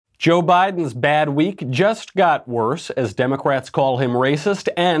Joe Biden's bad week just got worse as Democrats call him racist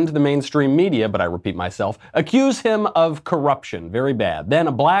and the mainstream media, but I repeat myself, accuse him of corruption. Very bad. Then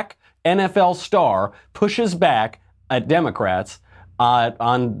a black NFL star pushes back at Democrats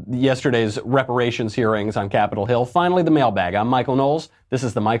on yesterday's reparations hearings on Capitol Hill. Finally, the mailbag. I'm Michael Knowles. This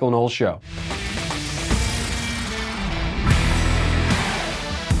is The Michael Knowles Show.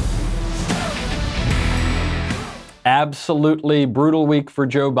 Absolutely brutal week for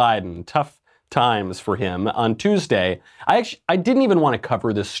Joe Biden. Tough times for him. On Tuesday, I didn't even want to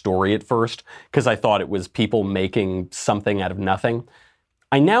cover this story at first because I thought it was people making something out of nothing.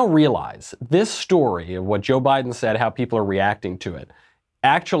 I now realize this story of what Joe Biden said, how people are reacting to it,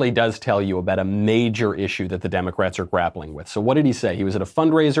 actually does tell you about a major issue that the Democrats are grappling with. So what did he say? He was at a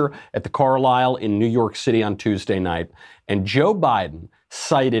fundraiser at the Carlyle in New York City on Tuesday night, and Joe Biden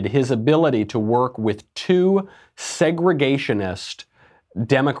cited his ability to work with two segregationist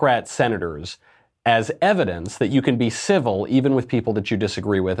Democrat senators as evidence that you can be civil even with people that you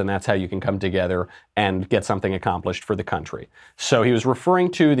disagree with, and that's how you can come together and get something accomplished for the country. So he was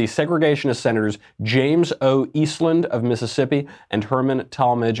referring to the segregationist senators James O. Eastland of Mississippi and Herman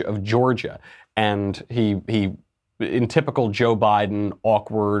Talmadge of Georgia. And he in typical Joe Biden,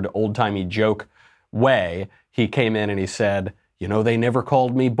 awkward, old-timey joke way, he came in and he said, you know, they never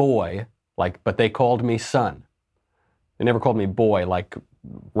called me boy, but they called me son. They never called me boy like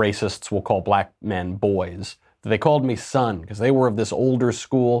racists will call black men boys. They called me son because they were of this older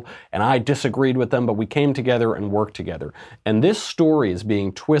school and I disagreed with them, but we came together and worked together. And this story is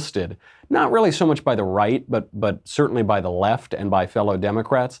being twisted, not really so much by the right, but certainly by the left and by fellow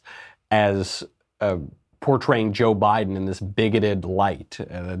Democrats as portraying Joe Biden in this bigoted light.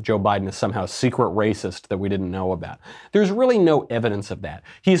 Joe Biden is somehow a secret racist that we didn't know about. There's really no evidence of that.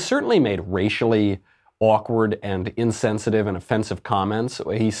 He's certainly made racially awkward and insensitive and offensive comments.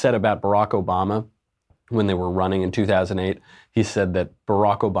 He said about Barack Obama when they were running in 2008, he said that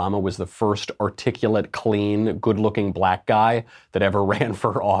Barack Obama was the first articulate, clean, good-looking black guy that ever ran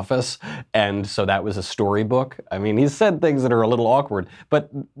for office. And so that was a storybook. I mean, he's said things that are a little awkward,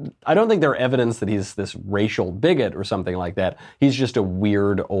 but I don't think they're evidence that he's this racial bigot or something like that. He's just a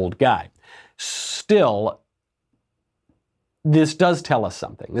weird old guy. Still, this does tell us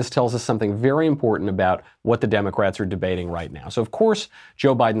something. This tells us something very important about what the Democrats are debating right now. So, of course,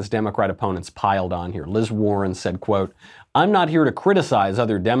 Joe Biden's Democrat opponents piled on here. Liz Warren said, quote, I'm not here to criticize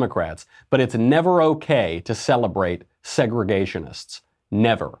other Democrats, but it's never okay to celebrate segregationists.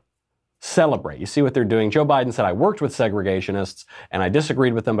 Never. Celebrate. You see what they're doing? Joe Biden said, I worked with segregationists and I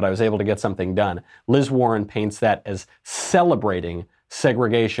disagreed with them, but I was able to get something done. Liz Warren paints that as celebrating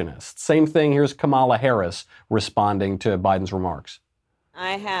segregationists. Same thing, here's Kamala Harris responding to Biden's remarks.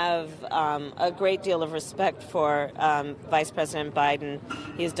 I have a great deal of respect for Vice President Biden.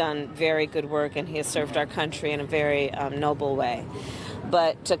 He's done very good work and he has served our country in a very noble way.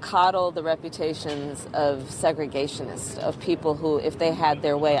 But to coddle the reputations of segregationists, of people who, if they had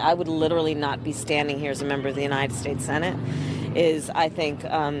their way, I would literally not be standing here as a member of the United States Senate, is, I think,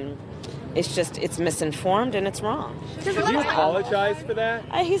 it's misinformed and it's wrong. Did you apologize for that?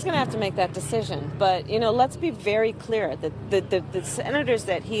 He's going to have to make that decision. But, let's be very clear that the senators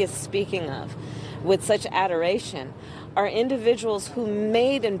that he is speaking of with such adoration are individuals who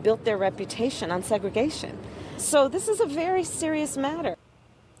made and built their reputation on segregation. So this is a very serious matter.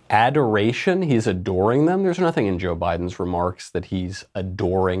 Adoration? He's adoring them? There's nothing in Joe Biden's remarks that he's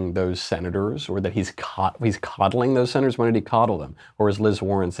adoring those senators or that he's coddling those senators. When did he coddle them? Or as Liz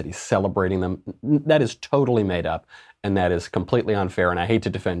Warren said, he's celebrating them. That is totally made up, and that is completely unfair. And I hate to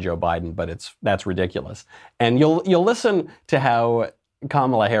defend Joe Biden, but that's ridiculous. And you'll listen to how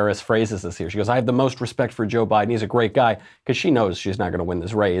Kamala Harris phrases this here. She goes, I have the most respect for Joe Biden. He's a great guy, because she knows she's not going to win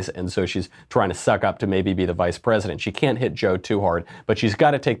this race. And so she's trying to suck up to maybe be the vice president. She can't hit Joe too hard, but she's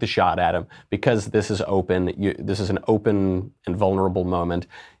got to take the shot at him because this is open. This is an open and vulnerable moment.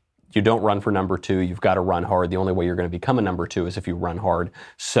 You don't run for number two. You've got to run hard. The only way you're going to become a number two is if you run hard.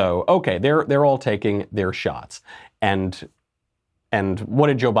 So, okay, they're all taking their shots. And what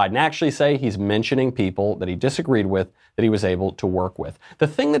did Joe Biden actually say? He's mentioning people that he disagreed with, that he was able to work with. The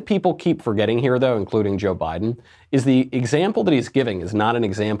thing that people keep forgetting here, though, including Joe Biden, is the example that he's giving is not an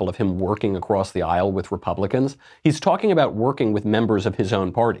example of him working across the aisle with Republicans. He's talking about working with members of his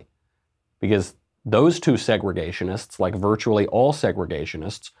own party. Because those two segregationists, like virtually all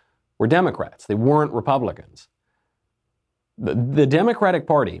segregationists, were Democrats. They weren't Republicans. The Democratic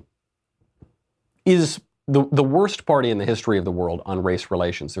Party is the worst party in the history of the world on race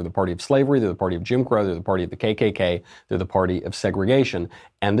relations. They're the party of slavery, they're the party of Jim Crow, they're the party of the KKK, they're the party of segregation.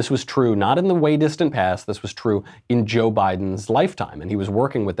 And this was true not in the way distant past, this was true in Joe Biden's lifetime, and he was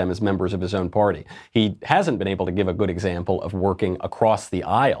working with them as members of his own party. He hasn't been able to give a good example of working across the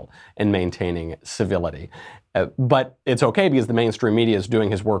aisle and maintaining civility. But it's okay because the mainstream media is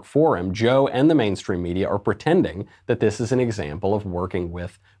doing his work for him. Joe and the mainstream media are pretending that this is an example of working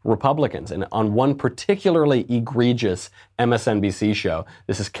with Republicans. And on one particularly egregious MSNBC show,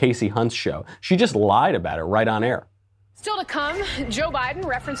 this is Casey Hunt's show, she just lied about it right on air. Still to come, Joe Biden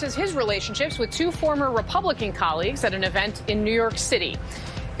references his relationships with two former Republican colleagues at an event in New York City.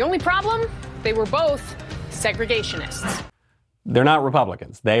 The only problem? They were both segregationists. They're not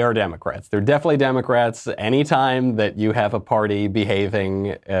Republicans. They are Democrats. They're definitely Democrats. Anytime that you have a party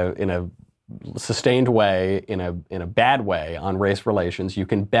behaving in a sustained way, in a bad way on race relations, you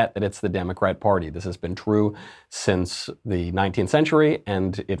can bet that it's the Democrat Party. This has been true since the 19th century,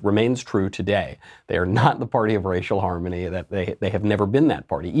 and it remains true today. They are not the party of racial harmony. That they have never been that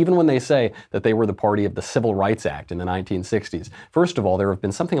party. Even when they say that they were the party of the Civil Rights Act in the 1960s. First of all, there have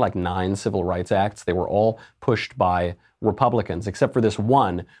been something like 9 Civil Rights Acts. They were all pushed by Republicans, except for this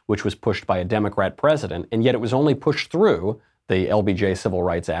one, which was pushed by a Democrat president, and yet it was only pushed through, the LBJ Civil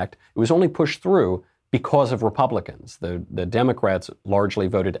Rights Act, it was only pushed through because of Republicans. The Democrats largely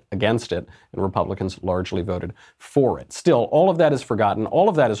voted against it, and Republicans largely voted for it. Still, all of that is forgotten. All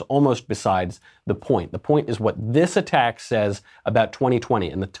of that is almost besides the point. The point is what this attack says about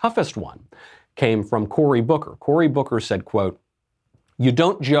 2020, and the toughest one came from Cory Booker. Cory Booker said, quote, "You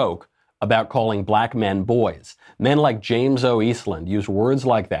don't joke about calling black men boys. Men like James O. Eastland use words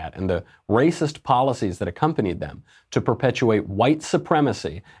like that and the racist policies that accompanied them to perpetuate white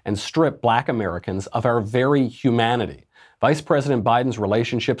supremacy and strip black Americans of our very humanity. Vice President Biden's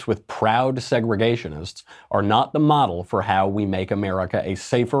relationships with proud segregationists are not the model for how we make America a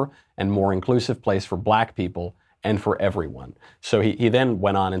safer and more inclusive place for black people and for everyone." So he then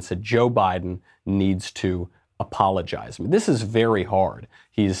went on and said Joe Biden needs to apologize. I mean, this is very hard.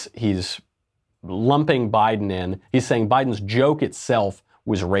 He's lumping Biden in. He's saying Biden's joke itself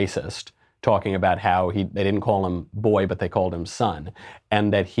was racist, talking about how they didn't call him boy, but they called him son,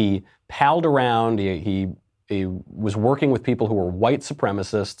 and that he palled around. He was working with people who were white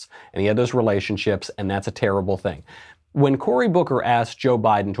supremacists, and he had those relationships, and that's a terrible thing. When Cory Booker asked Joe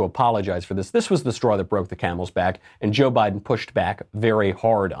Biden to apologize for this was the straw that broke the camel's back, and Joe Biden pushed back very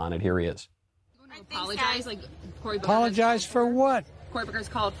hard on it. Here he is. Apologize, like Cory Booker. Apologize for what? Cory Booker's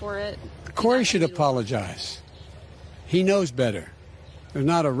called for it. Cory should apologize. He knows better. There's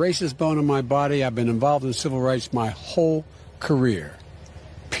not a racist bone in my body. I've been involved in civil rights my whole career.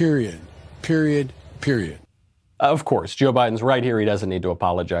 Period. Period. Period. Of course, Joe Biden's right here. He doesn't need to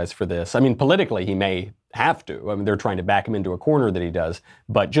apologize for this. I mean, politically, he may have to. I mean, they're trying to back him into a corner that he does.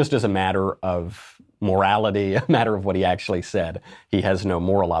 But just as a matter of morality, a matter of what he actually said, he has no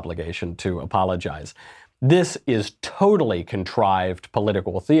moral obligation to apologize. This is totally contrived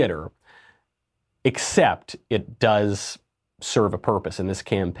political theater, except it does serve a purpose in this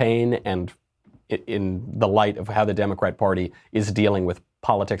campaign and in the light of how the Democrat Party is dealing with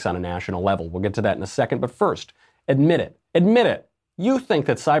politics on a national level. We'll get to that in a second. But first, admit it. Admit it. You think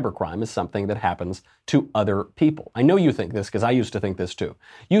that cybercrime is something that happens to other people. I know you think this because I used to think this too.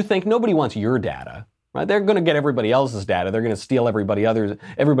 You think nobody wants your data, right? They're going to get everybody else's data. They're going to steal everybody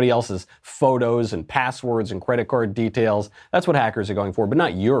else's photos and passwords and credit card details. That's what hackers are going for, but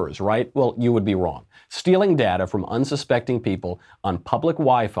not yours, right? Well, you would be wrong. Stealing data from unsuspecting people on public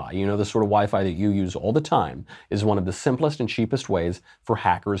Wi-Fi, you know, the sort of Wi-Fi that you use all the time, is one of the simplest and cheapest ways for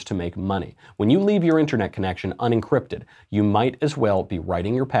hackers to make money. When you leave your internet connection unencrypted, you might as well be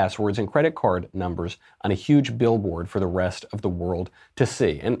writing your passwords and credit card numbers on a huge billboard for the rest of the world to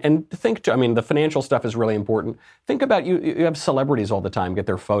see. And think, I mean, the financial stuff is really important. Think about, you have celebrities all the time get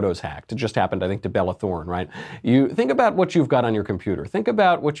their photos hacked. It just happened, I think, to Bella Thorne, right? You think about what you've got on your computer. Think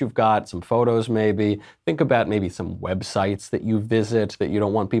about what you've got, some photos maybe. Think about maybe some websites that you visit that you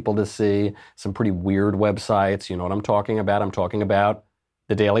don't want people to see, some pretty weird websites. You know what I'm talking about? I'm talking about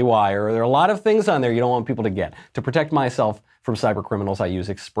the Daily Wire. There are a lot of things on there you don't want people to get. To protect myself from cyber criminals, I use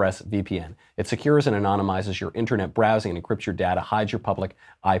ExpressVPN. It secures and anonymizes your internet browsing and encrypts your data, hides your public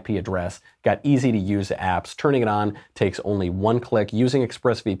IP address. Got easy-to-use apps. Turning it on takes only one click. Using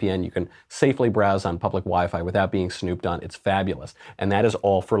ExpressVPN, you can safely browse on public Wi-Fi without being snooped on. It's fabulous. And that is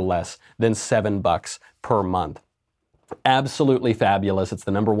all for less than $7 per month. Absolutely fabulous. It's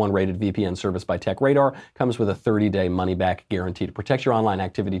the #1 rated VPN service by TechRadar. Comes with a 30-day money-back guarantee to protect your online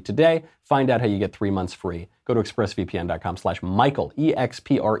activity today. Find out how you get 3 months free. Go to expressvpn.com/Michael,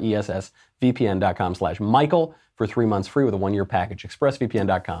 EXPRESS, VPN.com/Michael for 3 months free with a 1-year package.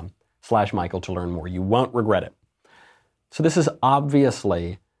 expressvpn.com/Michael to learn more. You won't regret it. So this is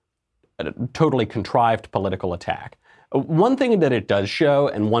obviously a totally contrived political attack. One thing that it does show,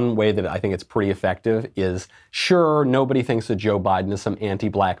 and one way that I think it's pretty effective, is sure, nobody thinks that Joe Biden is some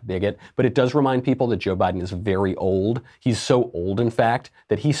anti-black bigot, but it does remind people that Joe Biden is very old. He's so old, in fact,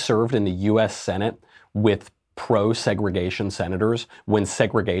 that he served in the U.S. Senate with pro-segregation senators when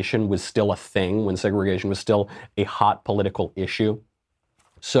segregation was still a thing, when segregation was still a hot political issue.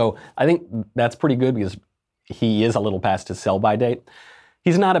 So I think that's pretty good because he is a little past his sell-by date.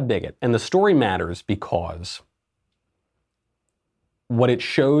 He's not a bigot, and the story matters because what it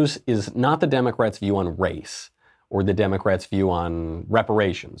shows is not the Democrats' view on race or the Democrats' view on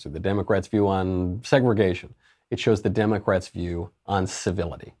reparations or the Democrats' view on segregation. It shows the Democrats' view on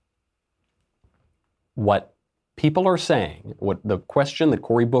civility. What people are saying, what the question that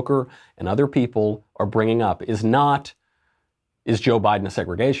Cory Booker and other people are bringing up is not, is Joe Biden a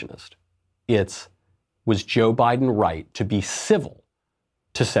segregationist? It's, was Joe Biden right to be civil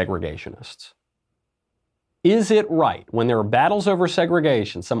to segregationists? Is it right, when there are battles over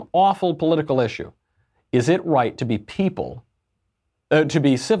segregation, some awful political issue, is it right to be civil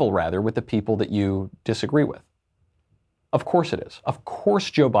with the people that you disagree with? Of course it is. Of course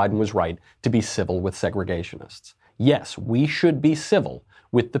Joe Biden was right to be civil with segregationists. Yes, we should be civil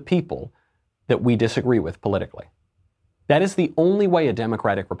with the people that we disagree with politically. That is the only way a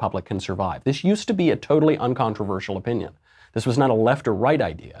democratic republic can survive. This used to be a totally uncontroversial opinion. This was not a left or right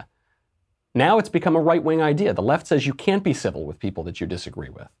idea. Now it's become a right-wing idea. The left says you can't be civil with people that you disagree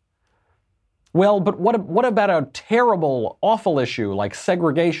with. Well, but what about a terrible, awful issue like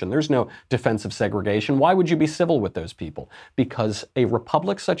segregation? There's no defense of segregation. Why would you be civil with those people? Because a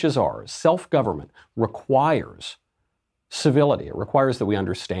republic such as ours, self-government, requires civility. It requires that we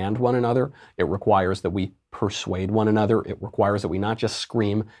understand one another. It requires that we persuade one another. It requires that we not just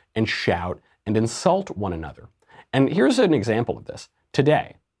scream and shout and insult one another. And here's an example of this.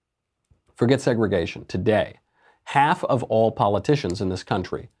 Today, forget segregation. Today, half of all politicians in this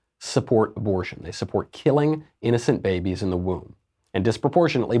country support abortion. They support killing innocent babies in the womb, and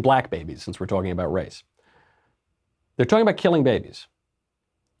disproportionately black babies, since we're talking about race. They're talking about killing babies.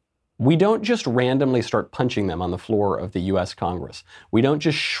 We don't just randomly start punching them on the floor of the U.S. Congress. We don't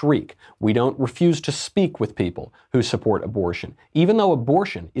just shriek. We don't refuse to speak with people who support abortion, even though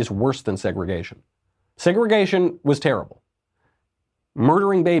abortion is worse than segregation. Segregation was terrible.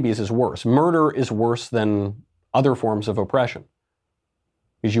 Murdering babies is worse. Murder is worse than other forms of oppression,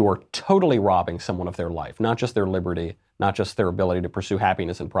 because you are totally robbing someone of their life, not just their liberty, not just their ability to pursue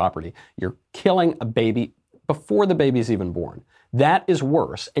happiness and property. You're killing a baby before the baby's even born. That is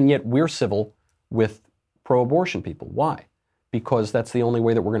worse, and yet we're civil with pro-abortion people. Why? Because that's the only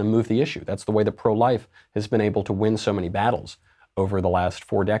way that we're going to move the issue. That's the way that pro-life has been able to win so many battles over the last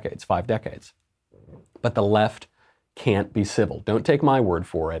 4 decades, 5 decades. But the left can't be civil. Don't take my word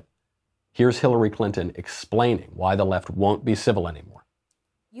for it. Here's Hillary Clinton explaining why the left won't be civil anymore.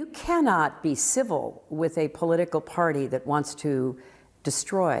 You cannot be civil with a political party that wants to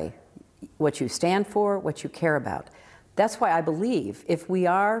destroy what you stand for, what you care about. That's why I believe if we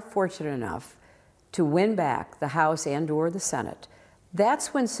are fortunate enough to win back the House and/or the Senate,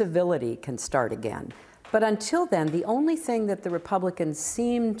 that's when civility can start again. But until then, the only thing that the Republicans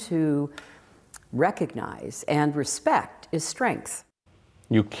seem to recognize and respect is strength.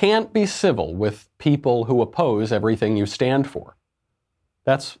 You can't be civil with people who oppose everything you stand for.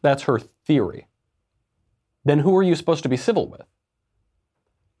 That's her theory. Then who are you supposed to be civil with?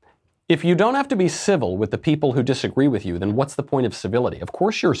 If you don't have to be civil with the people who disagree with you, then what's the point of civility? Of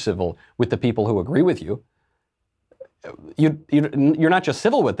course you're civil with the people who agree with you. You're not just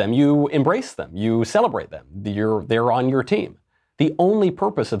civil with them, you embrace them, you celebrate them, they're on your team. The only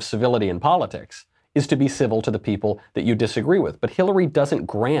purpose of civility in politics is to be civil to the people that you disagree with. But Hillary doesn't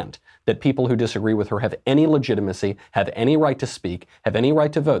grant that people who disagree with her have any legitimacy, have any right to speak, have any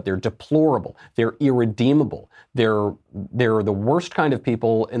right to vote. They're deplorable. They're irredeemable. They're the worst kind of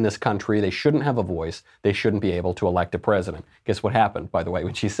people in this country. They shouldn't have a voice. They shouldn't be able to elect a president. Guess what happened, by the way,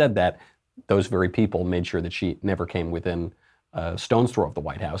 when she said that? Those very people made sure that she never came within a stone's throw of the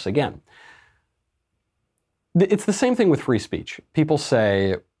White House again. It's the same thing with free speech. People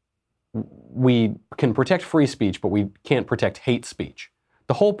say we can protect free speech, but we can't protect hate speech.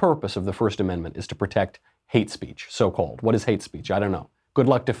 The whole purpose of the First Amendment is to protect hate speech, so-called. What is hate speech? I don't know. Good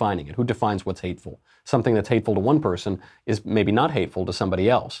luck defining it. Who defines what's hateful? Something that's hateful to one person is maybe not hateful to somebody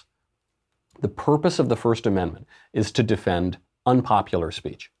else. The purpose of the First Amendment is to defend unpopular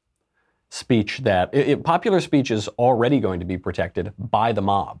speech. Speech that, popular speech is already going to be protected by the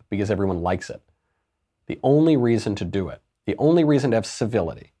mob because everyone likes it. The only reason to do it, the only reason to have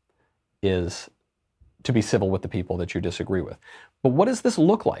civility is to be civil with the people that you disagree with. But what does this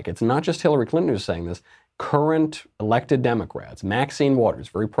look like? It's not just Hillary Clinton who's saying this. Current elected Democrats, Maxine Waters,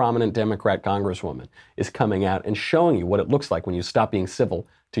 very prominent Democrat congresswoman, is coming out and showing you what it looks like when you stop being civil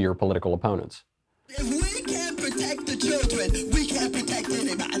to your political opponents. If we can't protect the children, we can't protect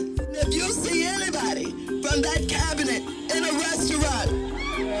anybody. If you see anybody from that cabinet in a restaurant,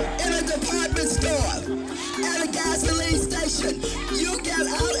 in a department store, at a gasoline station, you get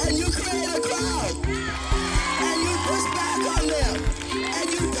out and you create a crowd. And you push back on them. And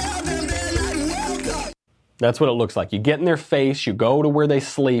you tell them they're not welcome. That's what it looks like. You get in their face, you go to where they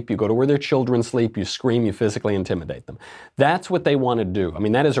sleep, you go to where their children sleep, you scream, you physically intimidate them. That's what they want to do. I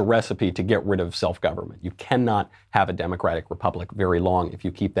mean, that is a recipe to get rid of self-government. You cannot have a democratic republic very long if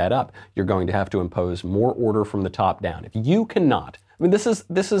you keep that up. You're going to have to impose more order from the top down. If you cannot, I mean, this is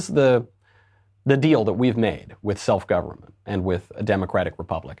the deal that we've made with self-government and with a democratic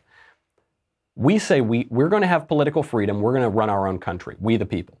republic. We say we're going to have political freedom, we're going to run our own country, we the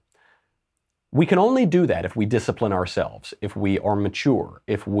people. We can only do that if we discipline ourselves, if we are mature,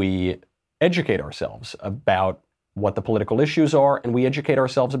 if we educate ourselves about what the political issues are, and we educate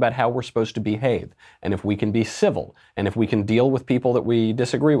ourselves about how we're supposed to behave, and if we can be civil, and if we can deal with people that we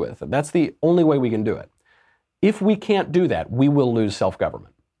disagree with. That's the only way we can do it. If we can't do that, we will lose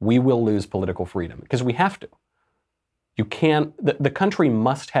self-government. We will lose political freedom, because we have to. You can't, the country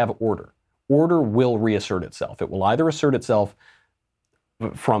must have order. Order will reassert itself. It will either assert itself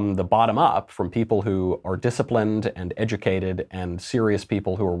from the bottom up, from people who are disciplined and educated and serious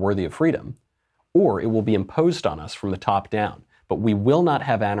people who are worthy of freedom, or it will be imposed on us from the top down. But we will not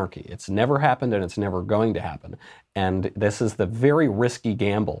have anarchy. It's never happened and it's never going to happen. And this is the very risky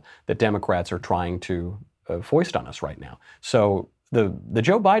gamble that Democrats are trying to foist on us right now. So the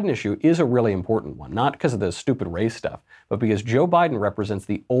Joe Biden issue is a really important one, not because of the stupid race stuff, but because Joe Biden represents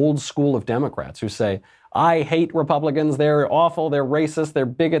the old school of Democrats who say, I hate Republicans, they're awful, they're racist, they're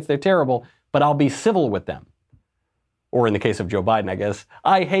bigots, they're terrible, but I'll be civil with them. Or in the case of Joe Biden, I guess,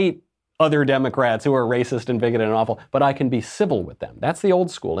 I hate other Democrats who are racist and bigoted and awful, but I can be civil with them. That's the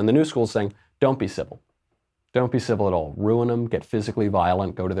old school. And the new school is saying, don't be civil. Don't be civil at all. Ruin them, get physically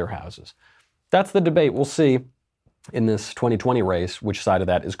violent, go to their houses. That's the debate. We'll see in this 2020 race which side of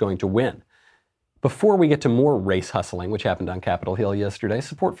that is going to win. Before we get to more race hustling, which happened on Capitol Hill yesterday,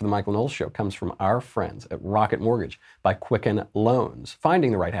 support for the Michael Knowles Show comes from our friends at Rocket Mortgage by Quicken Loans.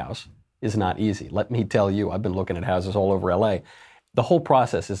 Finding the right house is not easy. Let me tell you, I've been looking at houses all over LA. The whole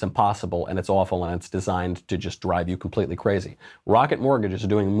process is impossible and it's awful and it's designed to just drive you completely crazy. Rocket Mortgage is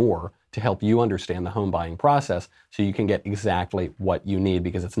doing more to help you understand the home buying process so you can get exactly what you need,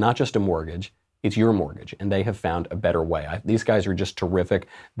 because it's not just a mortgage. It's your mortgage, and they have found a better way. These guys are just terrific.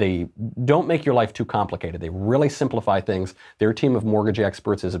 They don't make your life too complicated. They really simplify things. Their team of mortgage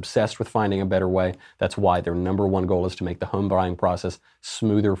experts is obsessed with finding a better way. That's why their number one goal is to make the home buying process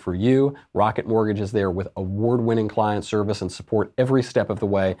smoother for you. Rocket Mortgage is there with award-winning client service and support every step of the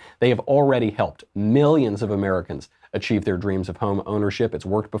way. They have already helped millions of Americans achieve their dreams of home ownership. It's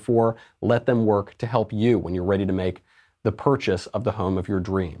worked before. Let them work to help you when you're ready to make the purchase of the home of your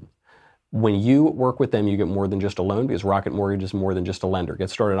dream. When you work with them, you get more than just a loan, because Rocket Mortgage is more than just a lender. Get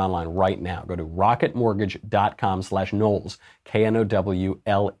started online right now. Go to rocketmortgage.com/Knowles, Knowles.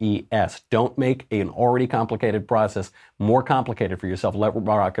 Don't make an already complicated process more complicated for yourself. Let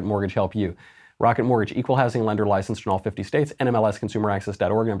Rocket Mortgage help you. Rocket Mortgage, equal housing lender, licensed in all 50 states,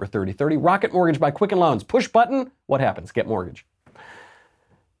 NMLSconsumeraccess.org, number 3030. Rocket Mortgage by Quicken Loans. Push button, what happens? Get mortgage.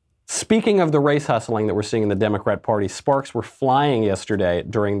 Speaking of the race hustling that we're seeing in the Democrat Party, sparks were flying yesterday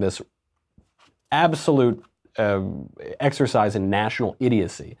during this absolute exercise in national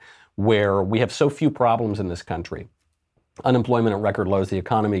idiocy, where we have so few problems in this country. Unemployment at record lows, the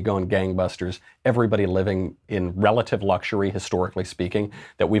economy going gangbusters, everybody living in relative luxury, historically speaking,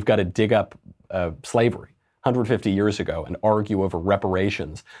 that we've got to dig up slavery 150 years ago and argue over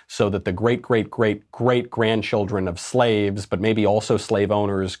reparations so that the great-great-great-great-grandchildren of slaves, but maybe also slave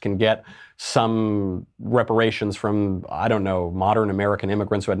owners, can get some reparations from, I don't know, modern American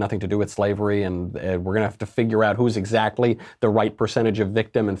immigrants who had nothing to do with slavery. And we're going to have to figure out who's exactly the right percentage of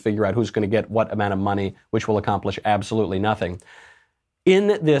victim and figure out who's going to get what amount of money, which will accomplish absolutely nothing.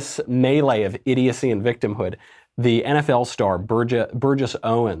 In this melee of idiocy and victimhood, the NFL star Burgess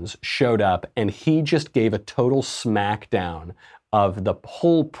Owens showed up, and he just gave a total smackdown of the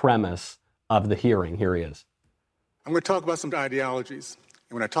whole premise of the hearing. Here he is. I'm going to talk about some ideologies.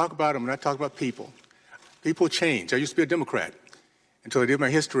 And when I talk about them, when I talk about people, people change. I used to be a Democrat until I did my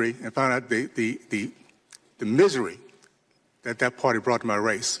history and found out the misery that party brought to my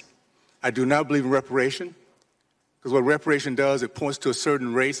race. I do not believe in reparation, because what reparation does, it points to a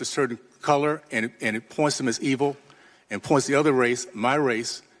certain race, a certain color, and it points them as evil, and points the other race, my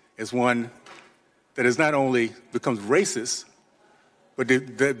race, as one that is not only becomes racist,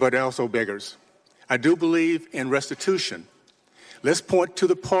 but also beggars. I do believe in restitution. Let's point to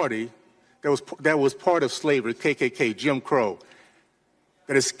the party that was part of slavery, KKK, Jim Crow,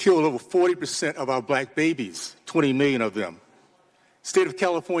 that has killed over 40% of our black babies, 20 million of them. State of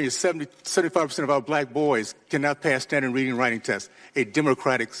California, 75% of our black boys cannot pass standard reading and writing tests, a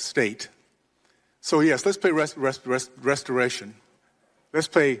democratic state. So yes, let's pay restoration. Let's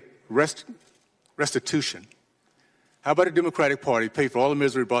pay restitution. How about a Democratic Party pay for all the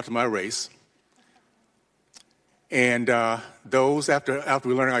misery brought to my race? And those, after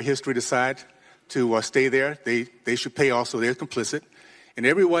we learn our history, decide to stay there, they should pay also. They're complicit. And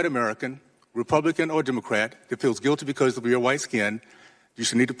every white American, Republican or Democrat, that feels guilty because of your white skin, you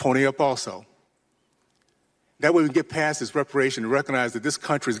should need to pony up also. That way we can get past this reparation and recognize that this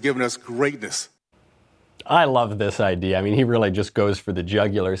country has given us greatness. I love this idea. I mean, he really just goes for the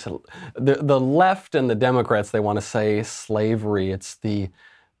jugular. So the left and the Democrats, they want to say slavery, it's the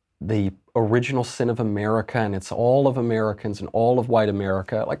original sin of America, and it's all of Americans and all of white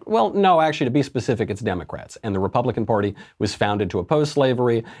America. Like, well, no, actually, to be specific, it's Democrats. And the Republican Party was founded to oppose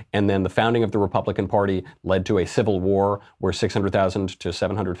slavery, and then the founding of the Republican Party led to a civil war where 600,000 to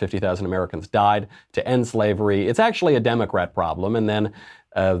 750,000 Americans died to end slavery. It's actually a Democrat problem. And then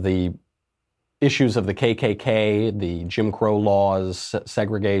the issues of the KKK, the Jim Crow laws,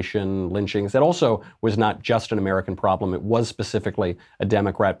 segregation, lynchings, that also was not just an American problem. It was specifically a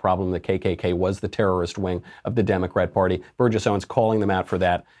Democrat problem. The KKK was the terrorist wing of the Democrat Party. Burgess Owens calling them out for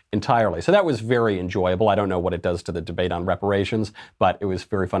that entirely. So that was very enjoyable. I don't know what it does to the debate on reparations, but it was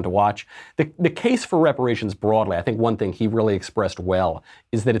very fun to watch. The case for reparations broadly, I think one thing he really expressed well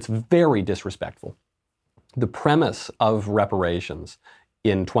is that it's very disrespectful. The premise of reparations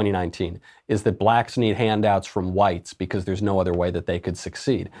in 2019 is that blacks need handouts from whites because there's no other way that they could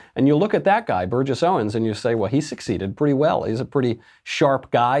succeed. And you look at that guy, Burgess Owens, and you say, well, he succeeded pretty well. He's a pretty sharp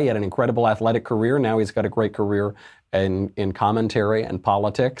guy. He had an incredible athletic career. Now he's got a great career in commentary and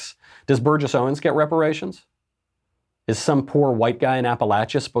politics. Does Burgess Owens get reparations? Is some poor white guy in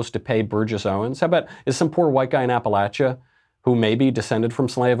Appalachia supposed to pay Burgess Owens? How about, is some poor white guy in Appalachia who maybe descended from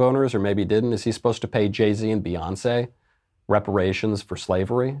slave owners or maybe didn't, is he supposed to pay Jay-Z and Beyonce reparations for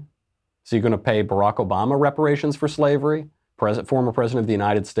slavery? Is he going to pay Barack Obama reparations for slavery? Former president of the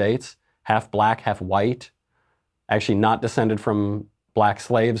United States, half black, half white, actually not descended from black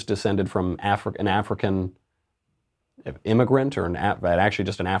slaves, descended from an African immigrant or actually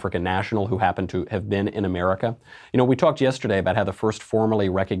just an African national who happened to have been in America. You know, we talked yesterday about how the first formally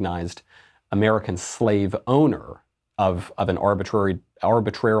recognized American slave owner of an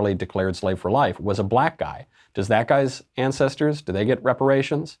arbitrarily declared slave for life was a black guy. Does that guy's ancestors, do they get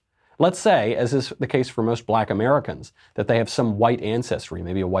reparations? Let's say, as is the case for most black Americans, that they have some white ancestry,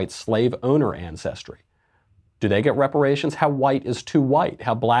 maybe a white slave owner ancestry. Do they get reparations? How white is too white?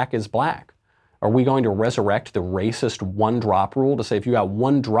 How black is black? Are we going to resurrect the racist one-drop rule to say if you got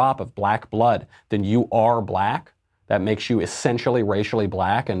one drop of black blood, then you are black? That makes you essentially racially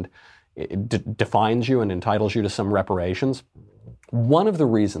black and it defines you and entitles you to some reparations. One of the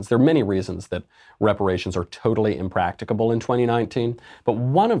reasons, there are many reasons that reparations are totally impracticable in 2019, but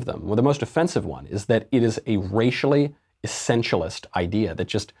one of them, well, the most offensive one, is that it is a racially essentialist idea that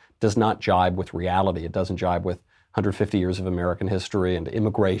just does not jibe with reality. It doesn't jibe with 150 years of American history and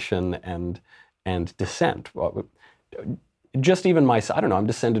immigration and descent. Just even I don't know, I'm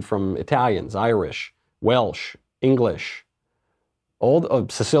descended from Italians, Irish, Welsh, English,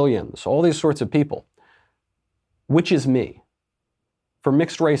 Sicilians, all these sorts of people. Which is me? For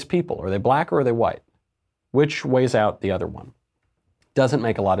mixed race people, are they black or are they white? Which weighs out the other one? Doesn't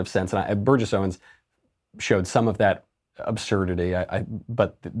make a lot of sense. And Burgess Owens showed some of that absurdity,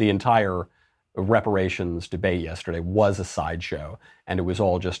 but the entire reparations debate yesterday was a sideshow, and it was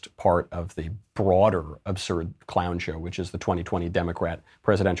all just part of the broader absurd clown show, which is the 2020 Democrat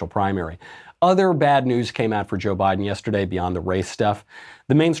presidential primary. Other bad news came out for Joe Biden yesterday beyond the race stuff.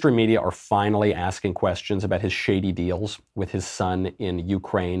 The mainstream media are finally asking questions about his shady deals with his son in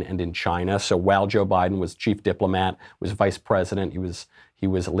Ukraine and in China. So while Joe Biden was chief diplomat, was vice president, he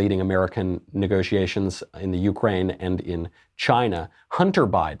was leading American negotiations in the Ukraine and in China. Hunter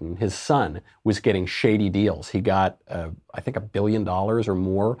Biden, his son, was getting shady deals. He got I think, $1 billion or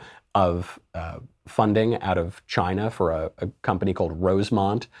more of funding out of China for a company called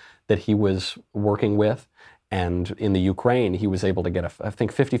Rosemont that he was working with. And in the Ukraine, he was able to get I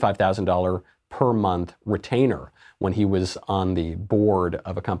think, $55,000 per month retainer when he was on the board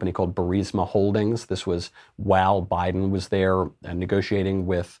of a company called Burisma Holdings. This was while Biden was there negotiating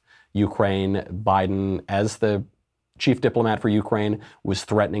with Ukraine. Biden, as the chief diplomat for Ukraine, was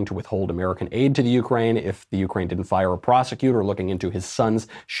threatening to withhold American aid to the Ukraine if the Ukraine didn't fire a prosecutor looking into his son's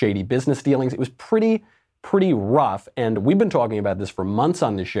shady business dealings. It was pretty rough, and we've been talking about this for months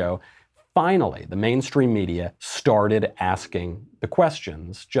on the show. Finally, the mainstream media started asking the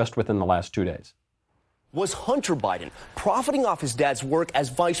questions just within the last 2 days. Was Hunter Biden profiting off his dad's work as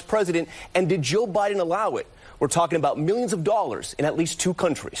vice president, and did Joe Biden allow it? We're talking about millions of dollars in at least 2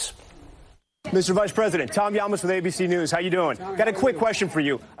 countries. Mr. Vice President, Tom Yamas with ABC News. How you doing? Got a quick question for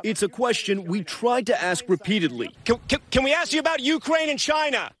you. It's a question we tried to ask repeatedly. Can we ask you about Ukraine and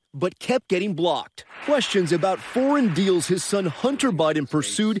China? But kept getting blocked. Questions about foreign deals his son Hunter Biden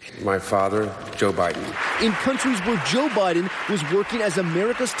pursued. My father, Joe Biden. In countries where Joe Biden was working as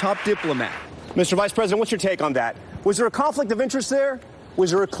America's top diplomat. Mr. Vice President, what's your take on that? Was there a conflict of interest there?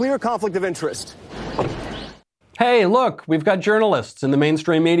 Was there a clear conflict of interest? Hey, look, we've got journalists in the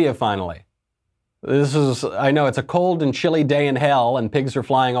mainstream media finally. I know it's a cold and chilly day in hell and pigs are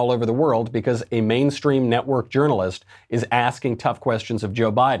flying all over the world because a mainstream network journalist is asking tough questions of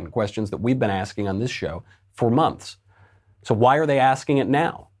Joe Biden, questions that we've been asking on this show for months. So why are they asking it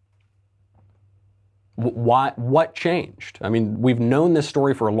now? What changed? I mean, we've known this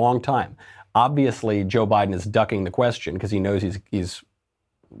story for a long time. Obviously, Joe Biden is ducking the question because he knows he's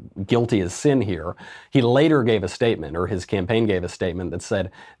guilty as sin here. He later gave a statement, or his campaign gave a statement that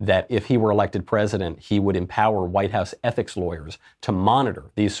said that if he were elected president, he would empower White House ethics lawyers to monitor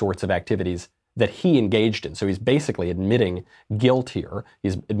these sorts of activities that he engaged in. So he's basically admitting guilt here.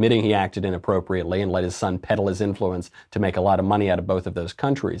 He's admitting he acted inappropriately and let his son peddle his influence to make a lot of money out of both of those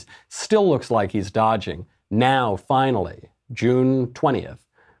countries. Still looks like he's dodging. Now, finally, June 20th,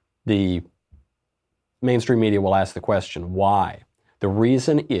 the mainstream media will ask the question, why? The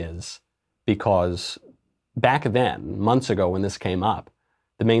reason is because back then, months ago when this came up,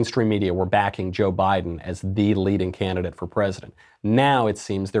 the mainstream media were backing Joe Biden as the leading candidate for president. Now it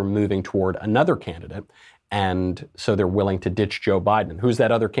seems they're moving toward another candidate, and so they're willing to ditch Joe Biden. Who's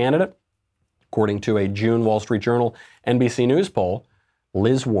that other candidate? According to a June Wall Street Journal NBC News poll,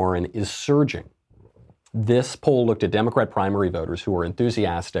 Liz Warren is surging. This poll looked at Democrat primary voters who are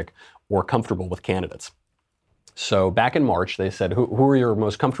enthusiastic or comfortable with candidates. So back in March, they said, who are your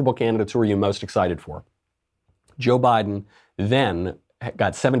most comfortable candidates? Who are you most excited for? Joe Biden then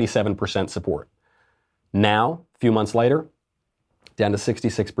got 77% support. Now, a few months later, down to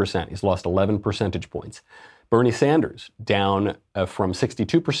 66%. He's lost 11 percentage points. Bernie Sanders down from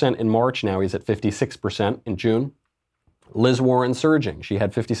 62% in March. Now he's at 56% in June. Liz Warren surging. She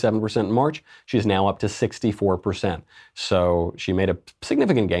had 57% in March. She's now up to 64%. So she made a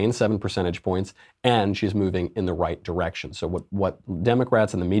significant gain, 7 percentage points, and she's moving in the right direction. So what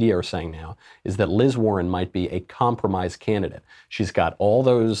Democrats and the media are saying now is that Liz Warren might be a compromise candidate. She's got all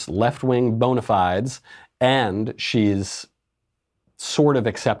those left-wing bona fides, and she's sort of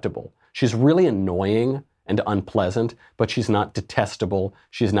acceptable. She's really annoying and unpleasant, but she's not detestable.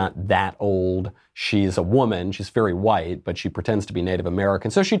 She's not that old. She's a woman. She's very white, but she pretends to be Native American.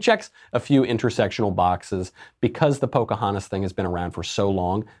 So she checks a few intersectional boxes. Because the Pocahontas thing has been around for so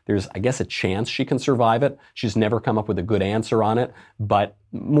long, there's, I guess, a chance she can survive it. She's never come up with a good answer on it. But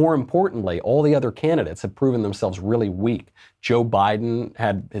more importantly, all the other candidates have proven themselves really weak. Joe Biden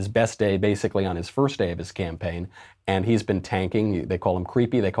had his best day basically on his first day of his campaign, and he's been tanking. They call him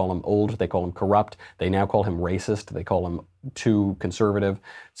creepy, they call him old, they call him corrupt, they now call him racist, they call him too conservative.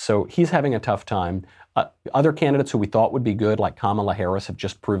 So he's having a tough time. Other candidates who we thought would be good, like Kamala Harris, have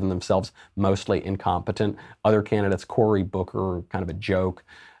just proven themselves mostly incompetent. Other candidates, Cory Booker, kind of a joke.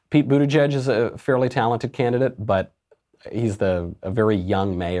 Pete Buttigieg is a fairly talented candidate, but he's a very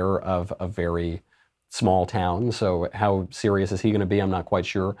young mayor of a very small town, so how serious is he going to be? I'm not quite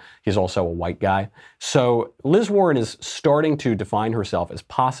sure. He's also a white guy. So Liz Warren is starting to define herself as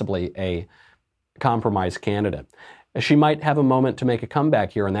possibly a compromise candidate. She might have a moment to make a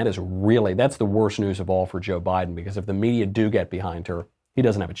comeback here, and that's the worst news of all for Joe Biden, because if the media do get behind her, he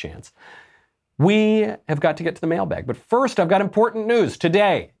doesn't have a chance. We have got to get to the mailbag, but first I've got important news.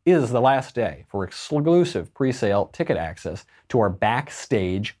 Today is the last day for exclusive pre-sale ticket access to our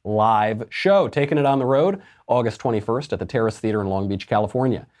Backstage live show, taking it on the road August 21st at the Terrace Theater in Long Beach,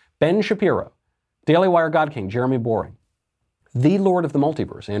 California. Ben Shapiro, Daily Wire God King Jeremy Boring, the Lord of the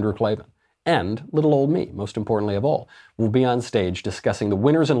Multiverse Andrew Klavan, And little old me, most importantly of all, will be on stage discussing the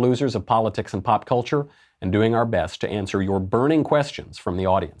winners and losers of politics and pop culture and doing our best to answer your burning questions from the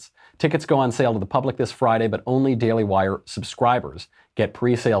audience. Tickets go on sale to the public this Friday, but only Daily Wire subscribers get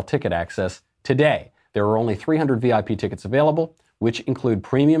pre-sale ticket access today. There are only 300 VIP tickets available, which include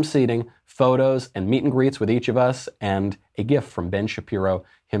premium seating, photos, and meet and greets with each of us, and a gift from Ben Shapiro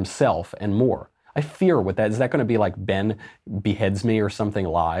himself, and more. I fear what that is. That going to be like Ben beheads me or something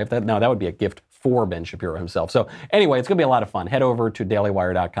live? No, that would be a gift for Ben Shapiro himself. So anyway, it's going to be a lot of fun. Head over to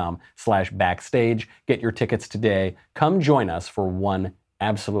dailywire.com/backstage. Get your tickets today. Come join us for one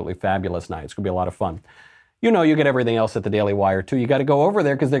absolutely fabulous night. It's going to be a lot of fun. You know, you get everything else at the Daily Wire too. You got to go over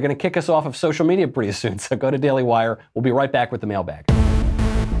there because they're going to kick us off of social media pretty soon. So go to Daily Wire. We'll be right back with the mailbag.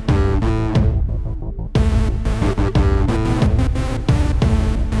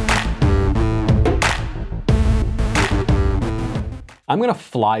 I'm going to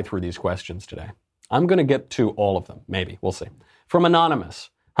fly through these questions today. I'm going to get to all of them. Maybe. We'll see. From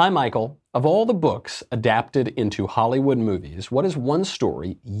Anonymous. Hi, Michael. Of all the books adapted into Hollywood movies, what is one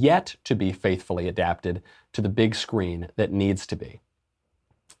story yet to be faithfully adapted to the big screen that needs to be?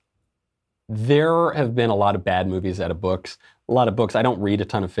 There have been a lot of bad movies out of books. A lot of books. I don't read a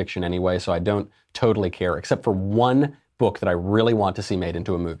ton of fiction anyway, so I don't totally care, except for one book that I really want to see made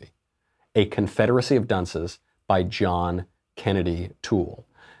into a movie. A Confederacy of Dunces by John Kennedy Toole.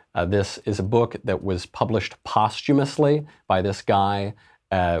 This is a book that was published posthumously by this guy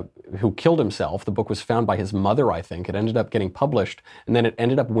who killed himself. The book was found by his mother, I think. It ended up getting published, and then it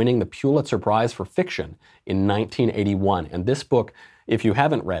ended up winning the Pulitzer Prize for Fiction in 1981. And this book, if you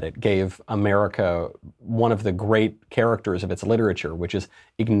haven't read it, gave America one of the great characters of its literature, which is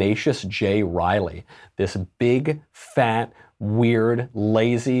Ignatius J. Reilly, this big, fat, weird,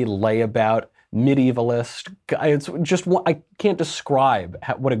 lazy, layabout, medievalist. It's just, I can't describe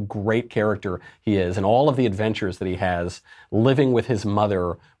what a great character he is and all of the adventures that he has living with his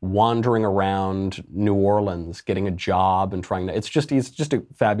mother, wandering around New Orleans, getting a job and trying to, he's just a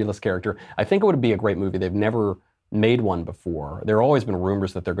fabulous character. I think it would be a great movie. They've never made one before. There have always been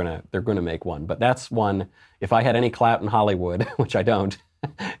rumors that they're gonna make one, but that's one, if I had any clout in Hollywood, which I don't,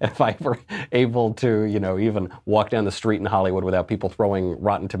 if I were able to, even walk down the street in Hollywood without people throwing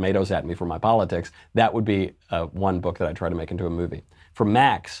rotten tomatoes at me for my politics, that would be one book that I'd try to make into a movie. From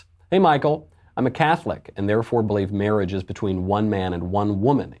Max, hey Michael, I'm a Catholic and therefore believe marriage is between one man and one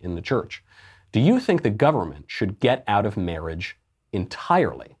woman in the church. Do you think the government should get out of marriage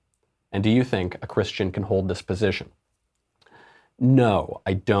entirely? And do you think a Christian can hold this position? No,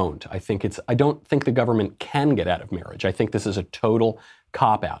 I don't. I don't think the government can get out of marriage. I think this is a total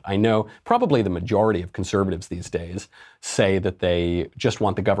cop-out. I know probably the majority of conservatives these days say that they just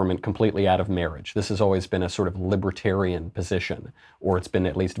want the government completely out of marriage. This has always been a sort of libertarian position, or it's been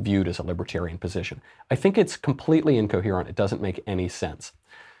at least viewed as a libertarian position. I think it's completely incoherent. It doesn't make any sense.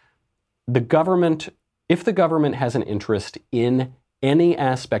 If the government has an interest in any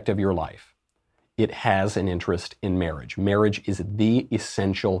aspect of your life, it has an interest in marriage. Marriage is the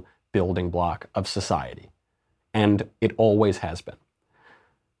essential building block of society, and it always has been.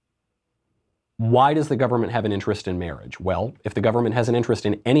 Why does the government have an interest in marriage? Well, if the government has an interest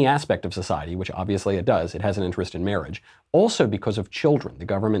in any aspect of society, which obviously it does, it has an interest in marriage. Also because of children. The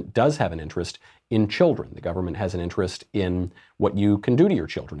government does have an interest in children. The government has an interest in what you can do to your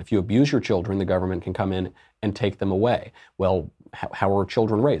children. If you abuse your children, the government can come in and take them away. Well, how are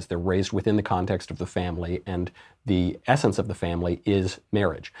children raised? They're raised within the context of the family, and the essence of the family is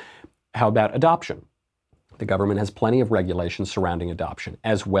marriage. How about adoption? The government has plenty of regulations surrounding adoption,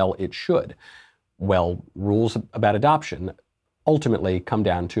 as well it should. Well, rules about adoption ultimately come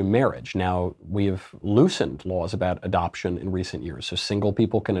down to marriage. Now, we have loosened laws about adoption in recent years. So single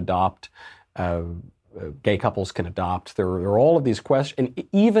people can adopt, gay couples can adopt. There are all of these questions. And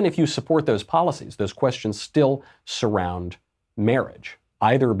even if you support those policies, those questions still surround marriage,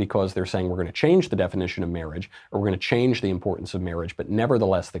 either because they're saying we're going to change the definition of marriage or we're going to change the importance of marriage, but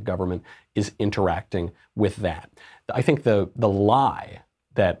nevertheless, the government is interacting with that. I think the lie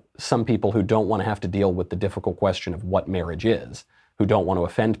that some people who don't want to have to deal with the difficult question of what marriage is, who don't want to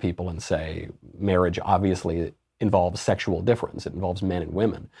offend people and say marriage obviously involves sexual difference, it involves men and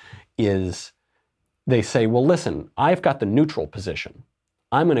women, is they say, well, listen, I've got the neutral position.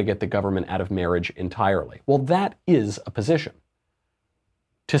 I'm going to get the government out of marriage entirely. Well, that is a position.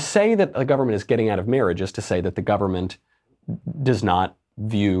 To say that the government is getting out of marriage is to say that the government does not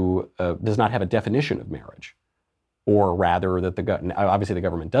have a definition of marriage. Or rather, that obviously the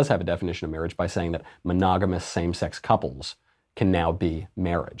government does have a definition of marriage by saying that monogamous same-sex couples can now be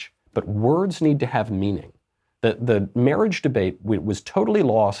marriage. But words need to have meaning. The marriage debate was totally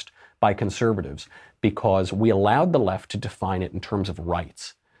lost by conservatives because we allowed the left to define it in terms of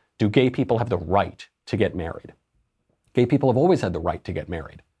rights. Do gay people have the right to get married? Gay people have always had the right to get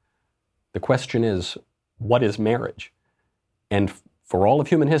married. The question is, what is marriage? And for all of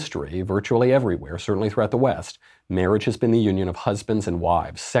human history, virtually everywhere, certainly throughout the West, marriage has been the union of husbands and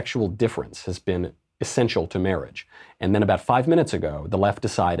wives. Sexual difference has been essential to marriage. And then about 5 minutes ago, the left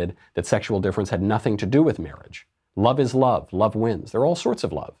decided that sexual difference had nothing to do with marriage. Love is love. Love wins. There are all sorts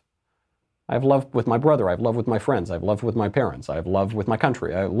of love. I have love with my brother. I have love with my friends. I have love with my parents. I have love with my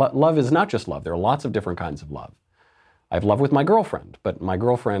country. Love is not just love. There are lots of different kinds of love. I have love with my girlfriend, but my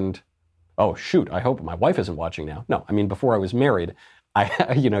girlfriend, oh shoot, I hope my wife isn't watching now. No, I mean, before I was married,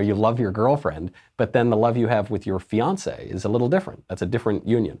 you love your girlfriend, but then the love you have with your fiance is a little different. That's a different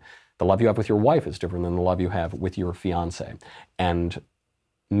union. The love you have with your wife is different than the love you have with your fiance. And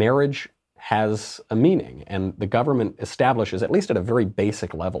marriage has a meaning, and the government establishes, at least at a very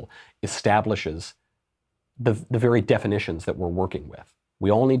basic level, establishes the very definitions that we're working with. We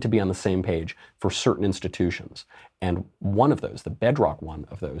all need to be on the same page for certain institutions. And one of those, the bedrock one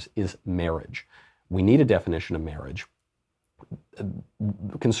of those, is marriage. We need a definition of marriage.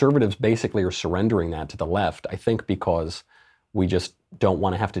 Conservatives basically are surrendering that to the left, I think because we just don't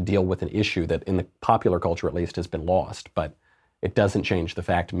want to have to deal with an issue that in the popular culture at least has been lost. But it doesn't change the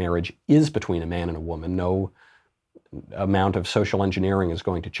fact marriage is between a man and a woman. No amount of social engineering is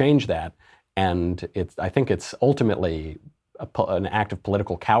going to change that. And I think it's ultimately an act of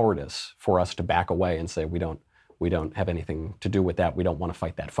political cowardice for us to back away and say we don't have anything to do with that. We don't want to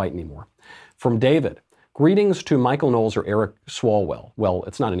fight that fight anymore. From David, greetings to Michael Knowles or Eric Swalwell. Well,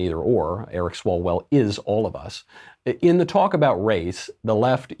 it's not an either or. Eric Swalwell is all of us. In the talk about race, the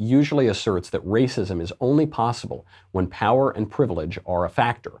left usually asserts that racism is only possible when power and privilege are a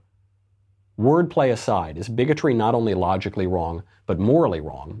factor. Wordplay aside, is bigotry not only logically wrong, but morally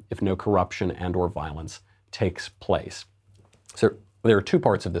wrong if no corruption and or violence takes place? So there are two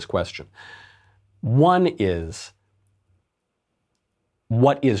parts of this question. One is,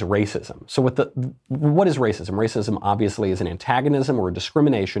 what is racism? So what is racism? Racism obviously is an antagonism or a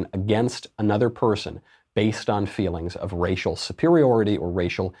discrimination against another person based on feelings of racial superiority or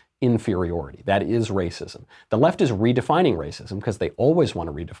racial inferiority. That is racism. The left is redefining racism because they always want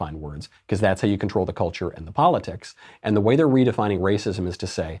to redefine words because that's how you control the culture and the politics. And the way they're redefining racism is to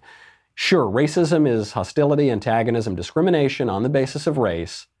say, sure, racism is hostility, antagonism, discrimination on the basis of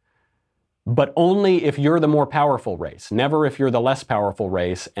race, but only if you're the more powerful race, never if you're the less powerful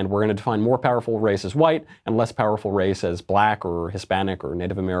race, and we're going to define more powerful race as white and less powerful race as black or Hispanic or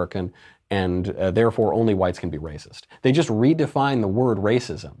Native American, and therefore only whites can be racist. They just redefine the word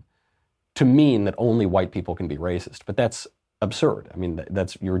racism to mean that only white people can be racist, but that's absurd. I mean,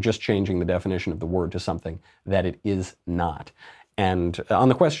 you're just changing the definition of the word to something that it is not. And on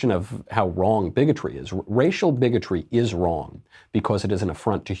the question of how wrong bigotry is, racial bigotry is wrong because it is an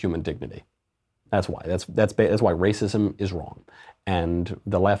affront to human dignity. That's why. That's why racism is wrong. And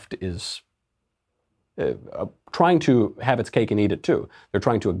the left is trying to have its cake and eat it too. They're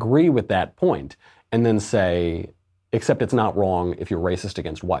trying to agree with that point and then say, except it's not wrong if you're racist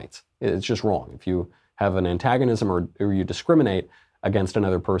against whites. It's just wrong. If you have an antagonism or you discriminate against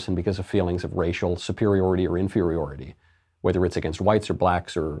another person because of feelings of racial superiority or inferiority, whether it's against whites or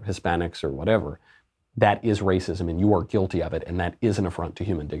blacks or Hispanics or whatever, that is racism and you are guilty of it, and that is an affront to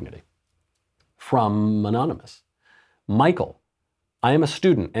human dignity. From Anonymous, Michael, I am a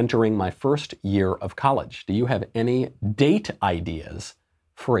student entering my first year of college. Do you have any date ideas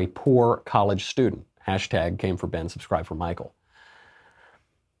for a poor college student? Hashtag came for Ben, subscribe for Michael.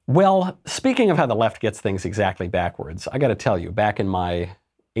 Well, speaking of how the left gets things exactly backwards, I got to tell you, back in my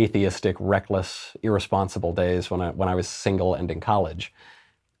atheistic, reckless, irresponsible days when I was single and in college,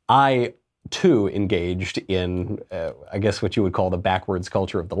 I too engaged in, I guess what you would call the backwards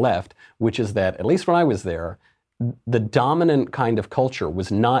culture of the left, which is that, at least when I was there, the dominant kind of culture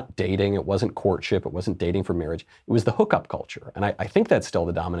was not dating, it wasn't courtship, it wasn't dating for marriage, it was the hookup culture. And I think that's still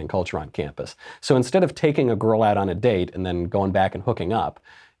the dominant culture on campus. So instead of taking a girl out on a date and then going back and hooking up,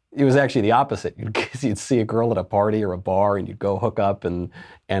 it was actually the opposite. You'd see a girl at a party or a bar and you'd go hook up and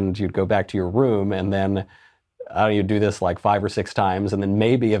you'd go back to your room, and then you'd do this like 5 or 6 times, and then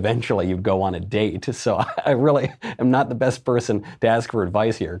maybe eventually you'd go on a date. So I really am not the best person to ask for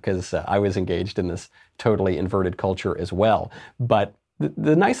advice here because I was engaged in this totally inverted culture as well. But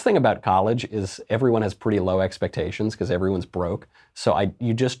the nice thing about college is everyone has pretty low expectations because everyone's broke. So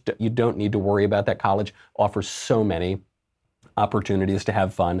you don't need to worry about that. College offers so many opportunities to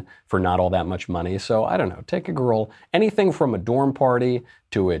have fun for not all that much money. So I don't know, take a girl, anything from a dorm party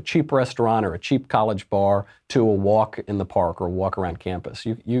to a cheap restaurant or a cheap college bar to a walk in the park or a walk around campus.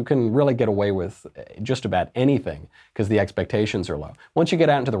 You can really get away with just about anything because the expectations are low. Once you get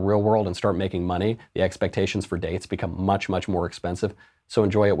out into the real world and start making money, the expectations for dates become much, much more expensive. So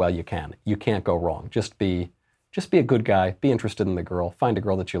enjoy it while you can. You can't go wrong. Just be a good guy, be interested in the girl, find a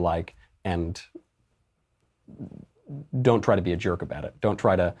girl that you like, and don't try to be a jerk about it. Don't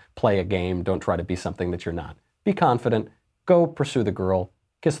try to play a game. Don't try to be something that you're not. Be confident. Go pursue the girl.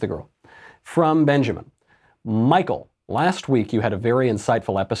 Kiss the girl. From Benjamin. Michael, last week you had a very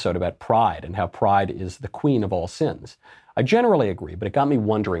insightful episode about pride and how pride is the queen of all sins. I generally agree, but it got me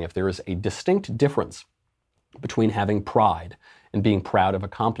wondering if there is a distinct difference between having pride and being proud of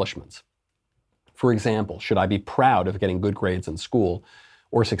accomplishments. For example, should I be proud of getting good grades in school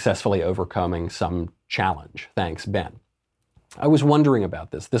or successfully overcoming some challenge? Thanks, Ben. I was wondering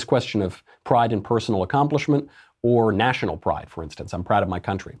about this question of pride in personal accomplishment or national pride, for instance. I'm proud of my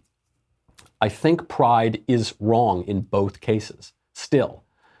country. I think pride is wrong in both cases, still.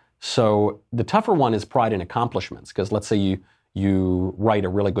 So the tougher one is pride in accomplishments, because let's say you write a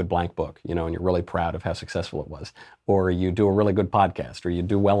really good blank book, and you're really proud of how successful it was, or you do a really good podcast, or you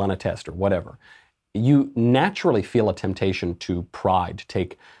do well on a test, or whatever. You naturally feel a temptation to pride,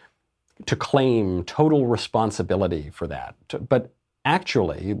 to claim total responsibility for that. But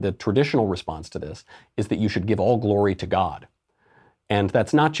actually, the traditional response to this is that you should give all glory to God. And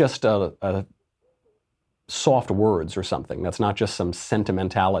that's not just a soft words or something. That's not just some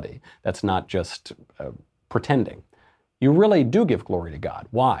sentimentality. That's not just pretending. You really do give glory to God.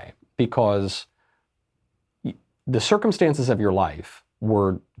 Why? Because the circumstances of your life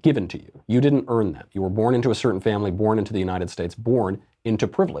were given to you. You didn't earn them. You were born into a certain family, born into the United States, born into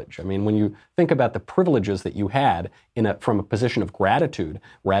privilege. I mean, when you think about the privileges that you had from a position of gratitude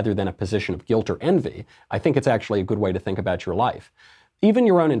rather than a position of guilt or envy, I think it's actually a good way to think about your life. Even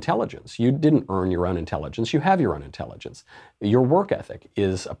your own intelligence. You didn't earn your own intelligence. You have your own intelligence. Your work ethic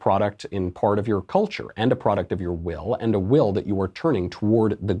is a product in part of your culture and a product of your will, and a will that you are turning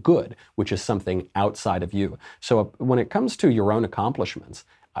toward the good, which is something outside of you. So when it comes to your own accomplishments,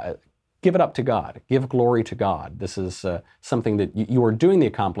 give it up to God. Give glory to God. This is something that you are doing the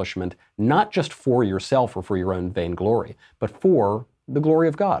accomplishment not just for yourself or for your own vainglory, but for the glory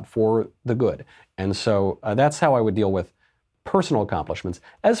of God, for the good. And so that's how I would deal with personal accomplishments.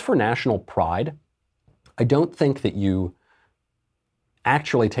 As for national pride, I don't think that you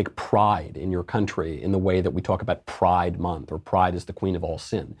actually take pride in your country in the way that we talk about Pride Month or pride is the queen of all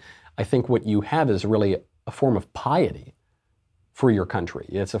sin. I think what you have is really a form of piety for your country.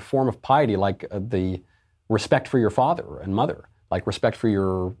 It's a form of piety like the respect for your father and mother, like respect for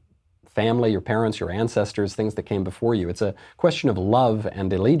your family, your parents, your ancestors, things that came before you. It's a question of love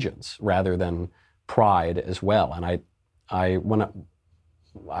and allegiance rather than pride as well. And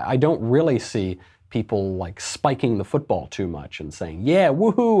I don't really see people like spiking the football too much and saying, yeah,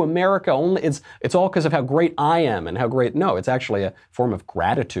 woohoo, America, only it's all because of how great I am and how great. No, it's actually a form of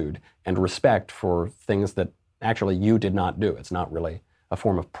gratitude and respect for things that actually you did not do. It's not really a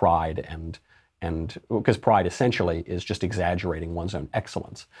form of pride and because pride essentially is just exaggerating one's own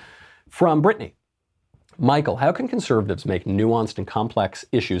excellence. From Brittany. Michael, how can conservatives make nuanced and complex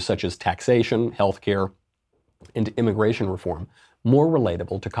issues such as taxation, healthcare, and immigration reform more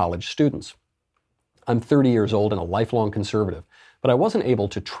relatable to college students? I'm 30 years old and a lifelong conservative, but I wasn't able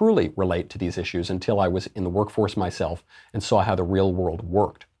to truly relate to these issues until I was in the workforce myself and saw how the real world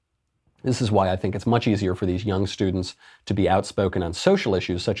worked. This is why I think it's much easier for these young students to be outspoken on social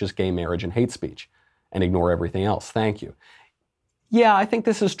issues such as gay marriage and hate speech and ignore everything else. Thank you. Yeah, I think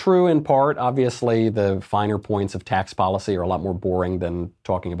this is true in part. Obviously, the finer points of tax policy are a lot more boring than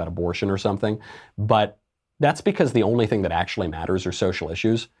talking about abortion or something, but that's because the only thing that actually matters are social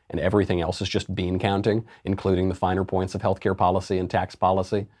issues, and everything else is just bean counting, including the finer points of healthcare policy and tax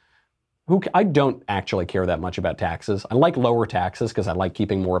policy. I don't actually care that much about taxes. I like lower taxes because I like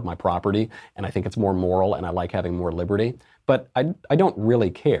keeping more of my property, and I think it's more moral, and I like having more liberty. But I don't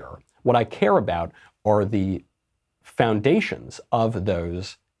really care. What I care about are the foundations of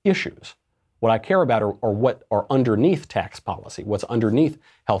those issues. What I care about are what are underneath tax policy, what's underneath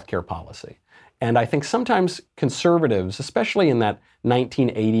healthcare policy. And I think sometimes conservatives, especially in that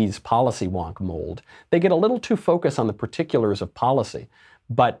 1980s policy wonk mold, they get a little too focused on the particulars of policy.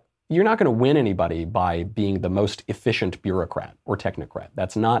 But you're not going to win anybody by being the most efficient bureaucrat or technocrat.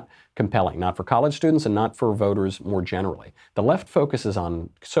 That's not compelling, not for college students and not for voters more generally. The left focuses on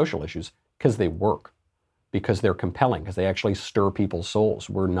social issues because they work, because they're compelling, because they actually stir people's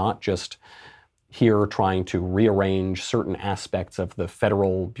souls. We're not just here trying to rearrange certain aspects of the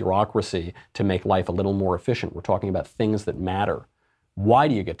federal bureaucracy to make life a little more efficient. We're talking about things that matter. Why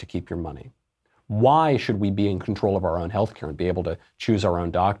do you get to keep your money? Why should we be in control of our own healthcare and be able to choose our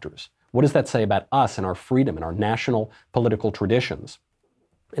own doctors? What does that say about us and our freedom and our national political traditions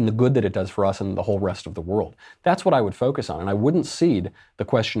and the good that it does for us and the whole rest of the world? That's what I would focus on. And I wouldn't cede the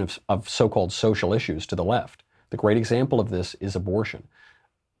question of so-called social issues to the left. The great example of this is abortion.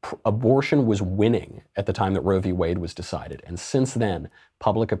 Abortion was winning at the time that Roe v. Wade was decided. And since then,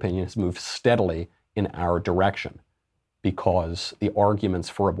 public opinion has moved steadily in our direction because the arguments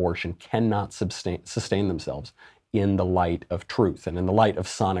for abortion cannot sustain themselves in the light of truth and in the light of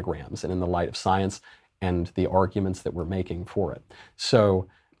sonograms and in the light of science and the arguments that we're making for it. So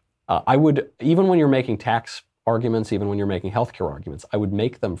I would, even when you're making tax arguments, even when you're making healthcare arguments, I would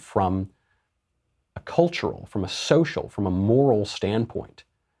make them from a cultural, from a social, from a moral standpoint.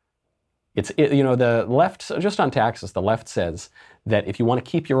 The left, just on taxes, the left says that if you want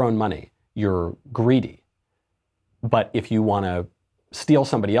to keep your own money, you're greedy. But if you want to steal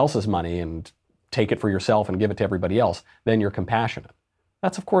somebody else's money and take it for yourself and give it to everybody else, then you're compassionate.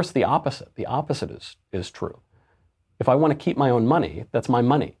 That's, of course, the opposite. The opposite is true. If I want to keep my own money, that's my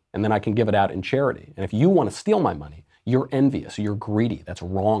money, and then I can give it out in charity. And if you want to steal my money, you're envious, you're greedy. That's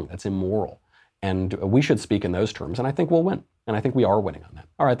wrong, that's immoral. And we should speak in those terms, and I think we'll win. And I think we are winning on that.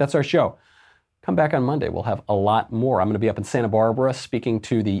 All right, that's our show. Come back on Monday. We'll have a lot more. I'm going to be up in Santa Barbara speaking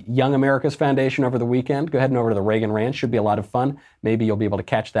to the Young America's Foundation over the weekend. Go ahead and over to the Reagan Ranch. Should be a lot of fun. Maybe you'll be able to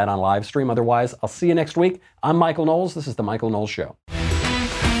catch that on live stream. Otherwise, I'll see you next week. I'm Michael Knowles. This is The Michael Knowles Show.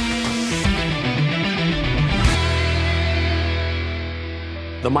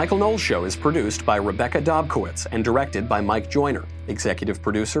 The Michael Knowles Show is produced by Rebecca Dobkowitz and directed by Mike Joyner. Executive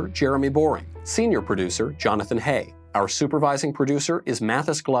producer, Jeremy Boring. Senior producer, Jonathan Hay. Our supervising producer is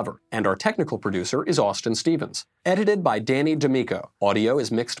Mathis Glover, and our technical producer is Austin Stevens. Edited by Danny D'Amico. Audio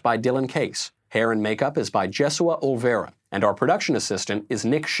is mixed by Dylan Case. Hair and makeup is by Jesua Olvera, and our production assistant is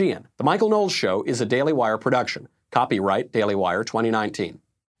Nick Sheehan. The Michael Knowles Show is a Daily Wire production. Copyright Daily Wire 2019.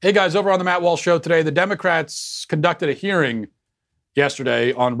 Hey guys, over on the Matt Walsh Show today, the Democrats conducted a hearing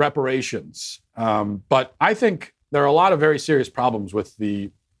yesterday on reparations. But I think there are a lot of very serious problems with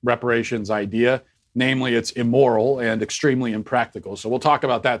the reparations idea. Namely, it's immoral and extremely impractical. So we'll talk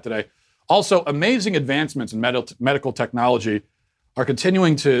about that today. Also, amazing advancements in medical technology are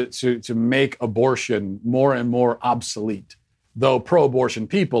continuing to make abortion more and more obsolete. Though pro-abortion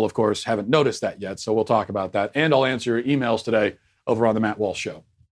people, of course, haven't noticed that yet. So we'll talk about that. And I'll answer your emails today over on the Matt Walsh Show.